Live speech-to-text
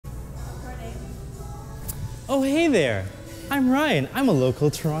Oh, hey there. I'm Ryan. I'm a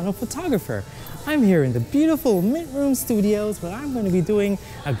local Toronto photographer. I'm here in the beautiful Mint Room Studios where I'm going to be doing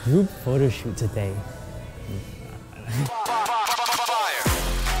a group photo shoot today.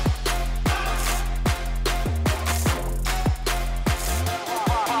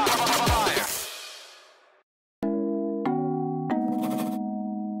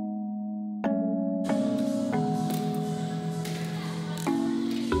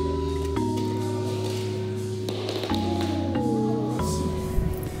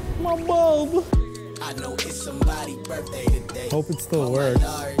 My bulb! I know it's somebody's birthday today. Hope it still works.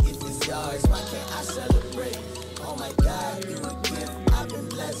 If it's yours, why can't I celebrate? Oh my God, you a gift. I've been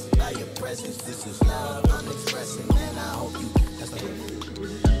blessed by your presence. This is love I'm expressing, and I hope you. That's like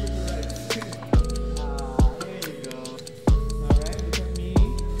there you go. Alright, look at me.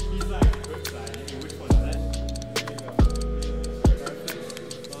 He's like, which side? Which one is that? There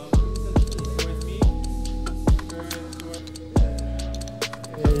you go. Perfect. Towards me.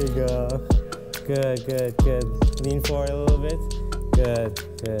 There you go. Good, good, good. Lean forward a little bit. Good,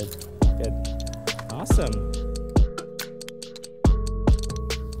 good, good. Awesome.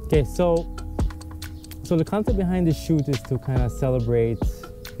 Okay, so the concept behind the shoot is to kind of celebrate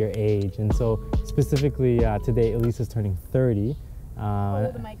your age, and so specifically today, Elisa's turning 30.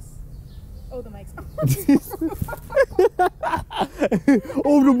 Oh, the mics. Oh, the mics.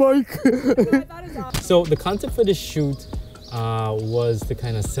 Oh, the mic. No, I thought it was off. So the concept for the shoot was to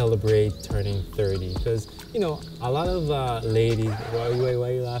kind of celebrate turning 30, because you know a lot of ladies. Why are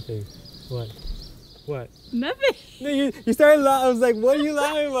you laughing? What? Nothing. No, you started laughing. I was like, what are you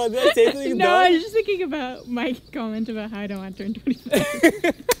laughing about? Did I say something No, dumb? I was just thinking about my comment about how I don't want to turn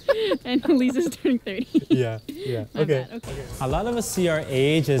 25. And Lisa's turning 30. Yeah. My Okay. bad, okay. A lot of us see our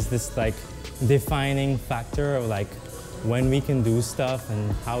age as this like defining factor of like when we can do stuff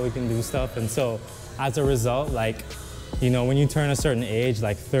and how we can do stuff, and so as a result, like, you know, when you turn a certain age,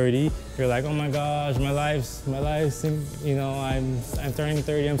 like 30, you're like, oh my gosh, my life's, you know, I'm turning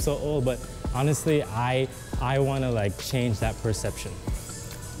 30, I'm so old. But honestly, I want to like change that perception.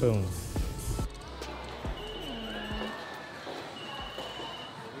 Boom.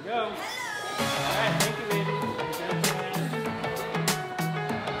 Here we go. All right, thank you, ladies.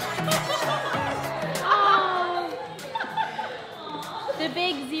 Oh, the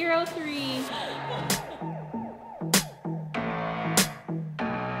big 03.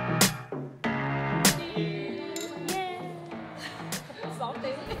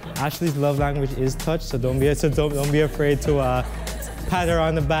 Ashley's love language is touch, so don't be afraid to pat her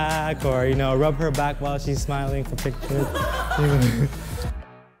on the back or, you know, rub her back while she's smiling for pictures.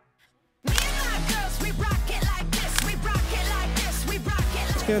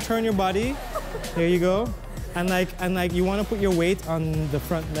 Just gonna turn your body. There you go, and like you want to put your weight on the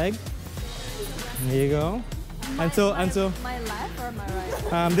front leg. There you go. My left or my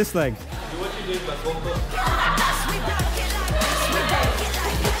right? This leg.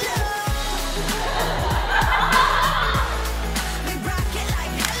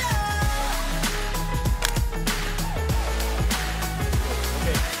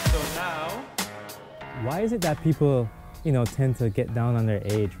 Why is it that people, you know, tend to get down on their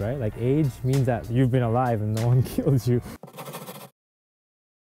age, right? Like age means that you've been alive and no one killed you,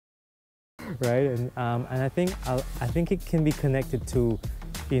 right? And I think it can be connected to,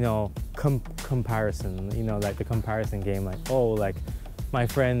 you know, comparison. You know, like the comparison game. Like, oh, like my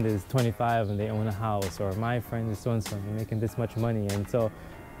friend is 25 and they own a house, or my friend is so and so and they're making this much money, and so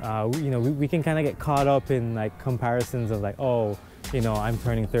you know, we can kind of get caught up in like comparisons of like, oh, you know, I'm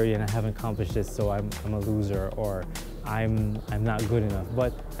turning 30 and I haven't accomplished this, so I'm a loser, or I'm not good enough.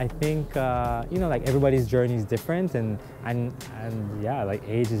 But I think you know, like everybody's journey is different, and yeah, like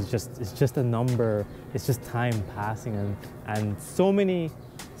age is just a number. It's just time passing, and so many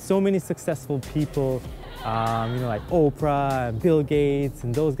successful people, you know, like Oprah and Bill Gates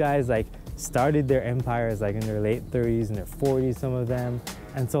and those guys, like started their empires like in their late 30s and their 40s, some of them.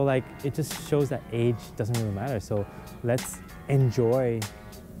 And so like it just shows that age doesn't really matter. So let's enjoy,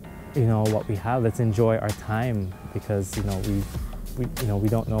 you know, what we have. Let's enjoy our time, because you know we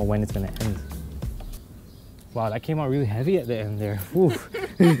don't know when it's gonna end. Wow, that came out really heavy at the end there. Whew.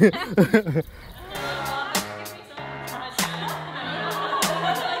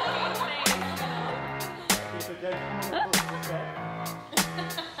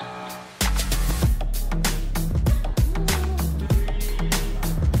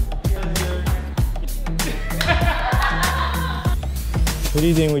 What are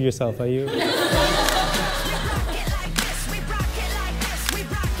you doing with yourself? Are you?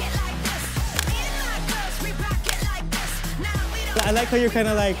 I like how you're kind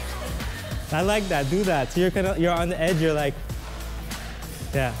of like I like that. Do that. So you're on the edge. You're like,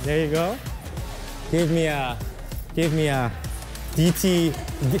 yeah. There you go. Give me a DT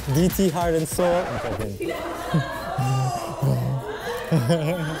heart and soul. Okay.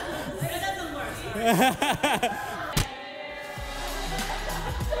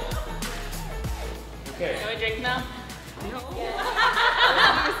 Can we drink now? No. We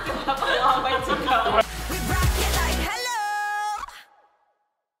still have a long way to go. We rock it like hello.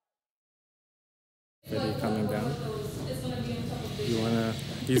 Ready, coming down.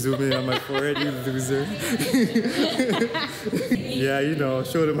 You zoom in on my forehead, you loser. Yeah, you know,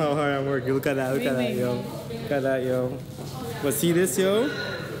 show them how hard I'm working. Look at that, yo. Look at that, yo. But see this, yo?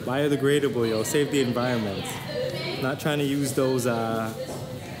 Biodegradable, yo. Save the environment. Not trying to use those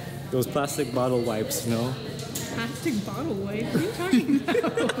plastic bottle wipes, you know? Plastic bottle wipe? What are you talking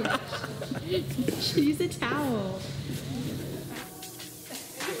about? You should use a towel.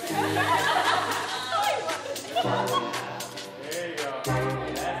 There you go.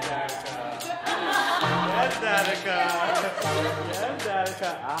 Yes, Danica. Yes,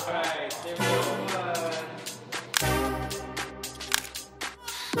 Danica. All right, give me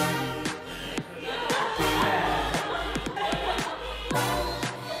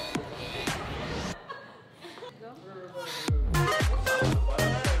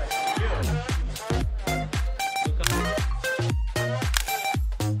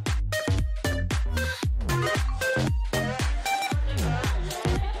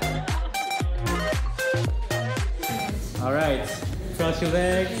All right, cross your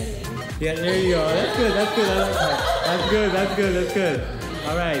legs. Yeah, there you go. That's good, that's good. I like that. That's good, that's good, that's good.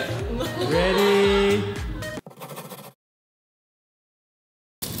 All right, ready?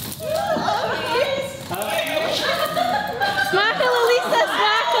 Smackle, Elisa,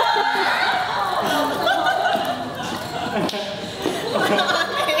 smackle!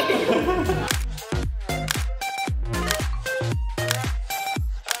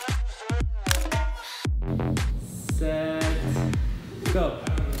 Set, go.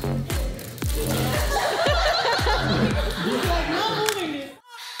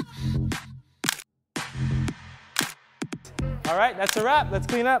 All right, that's a wrap. Let's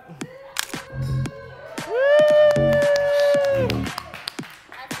clean up.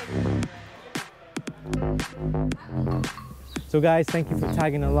 So guys, thank you for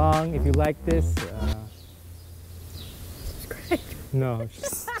tagging along. If you like this, no.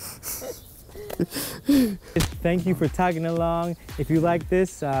 Thank you for tagging along. If you like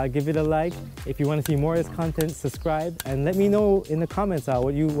this, give it a like. If you want to see more of this content, subscribe, and let me know in the comments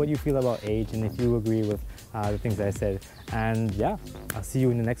what you feel about age and if you agree with the things that I said. And yeah, I'll see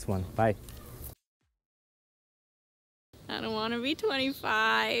you in the next one. Bye. I don't want to be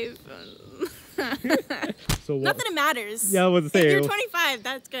 25. So what? Not that it matters. Yeah, I was saying. If you're 25,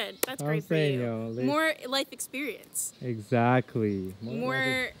 that's good. That's great for you. Yo, more life experience. Exactly.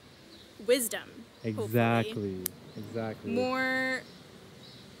 More wisdom. Exactly. Hopefully. Exactly. More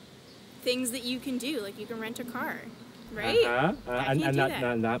things that you can do, like you can rent a car, right?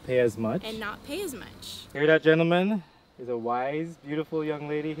 And not pay as much. And not pay as much. Hear that, gentlemen? There's a wise, beautiful young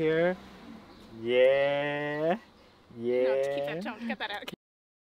lady here. Yeah. Yeah. No, keep that out. Cut that out.